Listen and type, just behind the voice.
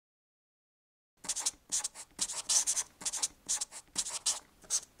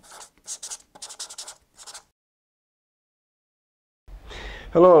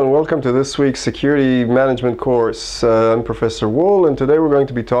Hello and welcome to this week's security management course. I'm Professor Wool, and today we're going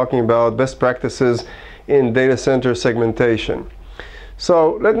to be talking about best practices in data center segmentation.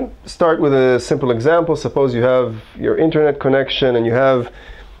 So let's start with a simple example. Suppose you have your internet connection and you have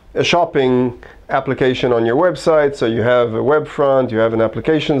a shopping application on your website. So you have a web front, you have an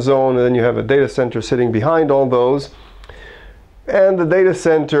application zone, and then you have a data center sitting behind all those. And the data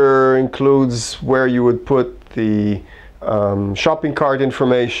center includes where you would put the shopping cart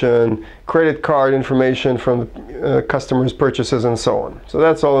information, credit card information from the customer's purchases, and so on. So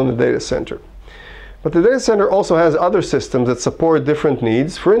that's all in the data center. But the data center also has other systems that support different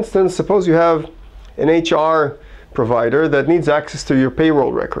needs. For instance, suppose you have an HR provider that needs access to your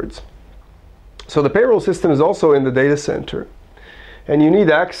payroll records. So the payroll system is also in the data center, and you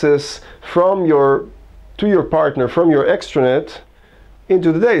need access to your partner from your extranet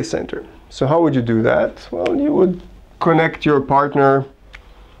into the data center. So how would you do that? Well, you would connect your partner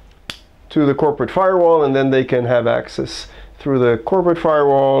to the corporate firewall, and then they can have access through the corporate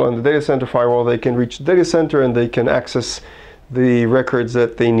firewall and the data center firewall. They can reach the data center and they can access the records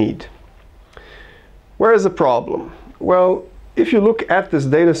that they need. Where is the problem? Well, if you look at this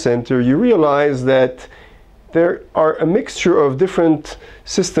data center, you realize that there are a mixture of different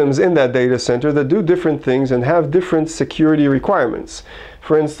systems in that data center that do different things and have different security requirements.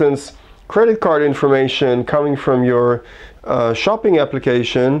 For instance, credit card information coming from your shopping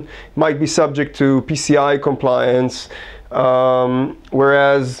application might be subject to PCI compliance,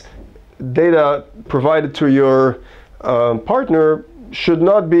 whereas data provided to your partner should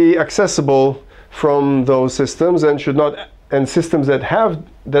not be accessible from those systems, and systems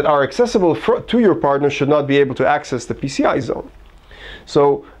that are accessible to your partner should not be able to access the PCI zone.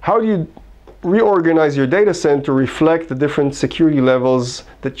 So how do you reorganize your data center to reflect the different security levels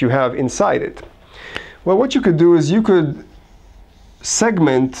that you have inside it? Well, what you could do is you could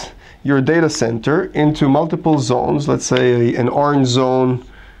segment your data center into multiple zones, let's say an orange zone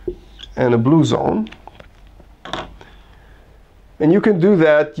and a blue zone. And you can do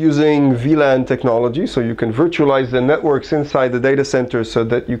that using VLAN technology, so you can virtualize the networks inside the data center so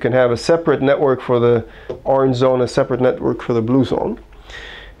that you can have a separate network for the orange zone, a separate network for the blue zone.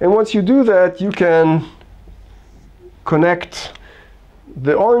 And once you do that, you can connect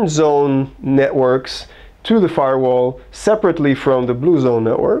the orange zone networks to the firewall separately from the blue zone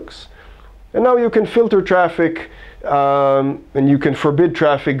networks. And now you can filter traffic and you can forbid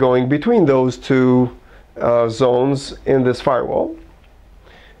traffic going between those two zones in this firewall.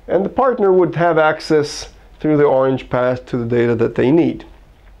 And the partner would have access through the orange path to the data that they need.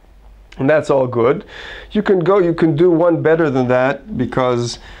 And that's all good. You can do one better than that,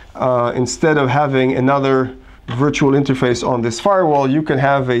 because instead of having another virtual interface on this firewall, you can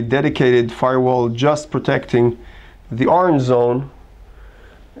have a dedicated firewall just protecting the orange zone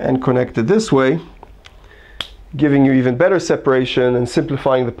and connect it this way, giving you even better separation and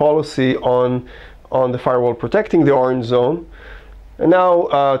simplifying the policy on the firewall protecting the orange zone. And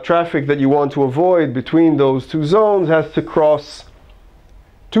now traffic that you want to avoid between those two zones has to cross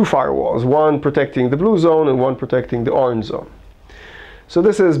two firewalls, one protecting the blue zone and one protecting the orange zone. So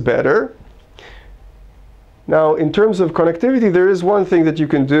this is better. Now, in terms of connectivity, there is one thing that you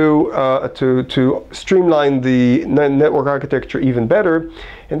can do to streamline the network architecture even better,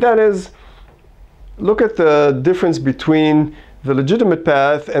 and that is look at the difference between the legitimate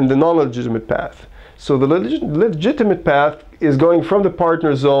path and the non-legitimate path. So the legitimate path is going from the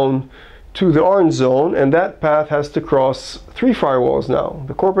partner zone to the orange zone, and that path has to cross three firewalls now: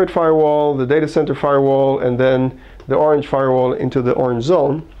 the corporate firewall, the data center firewall, and then the orange firewall into the orange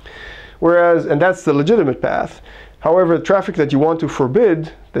zone. And that's the legitimate path. However, traffic that you want to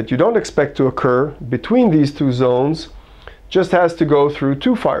forbid, that you don't expect to occur between these two zones, just has to go through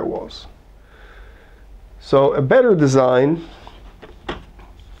two firewalls. So a better design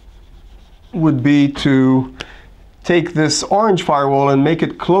would be to take this orange firewall and make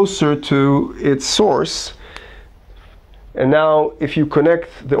it closer to its source. And now if you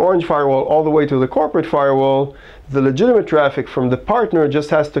connect the orange firewall all the way to the corporate firewall, the legitimate traffic from the partner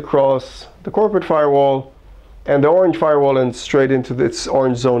just has to cross the corporate firewall and the orange firewall and straight into its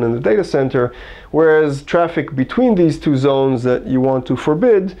orange zone in the data center, whereas traffic between these two zones that you want to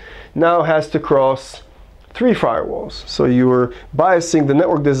forbid now has to cross three firewalls. So you are biasing the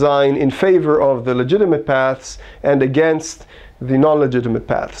network design in favor of the legitimate paths and against the non-legitimate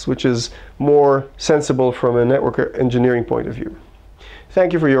paths, which is more sensible from a network engineering point of view.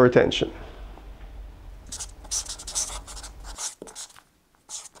 Thank you for your attention.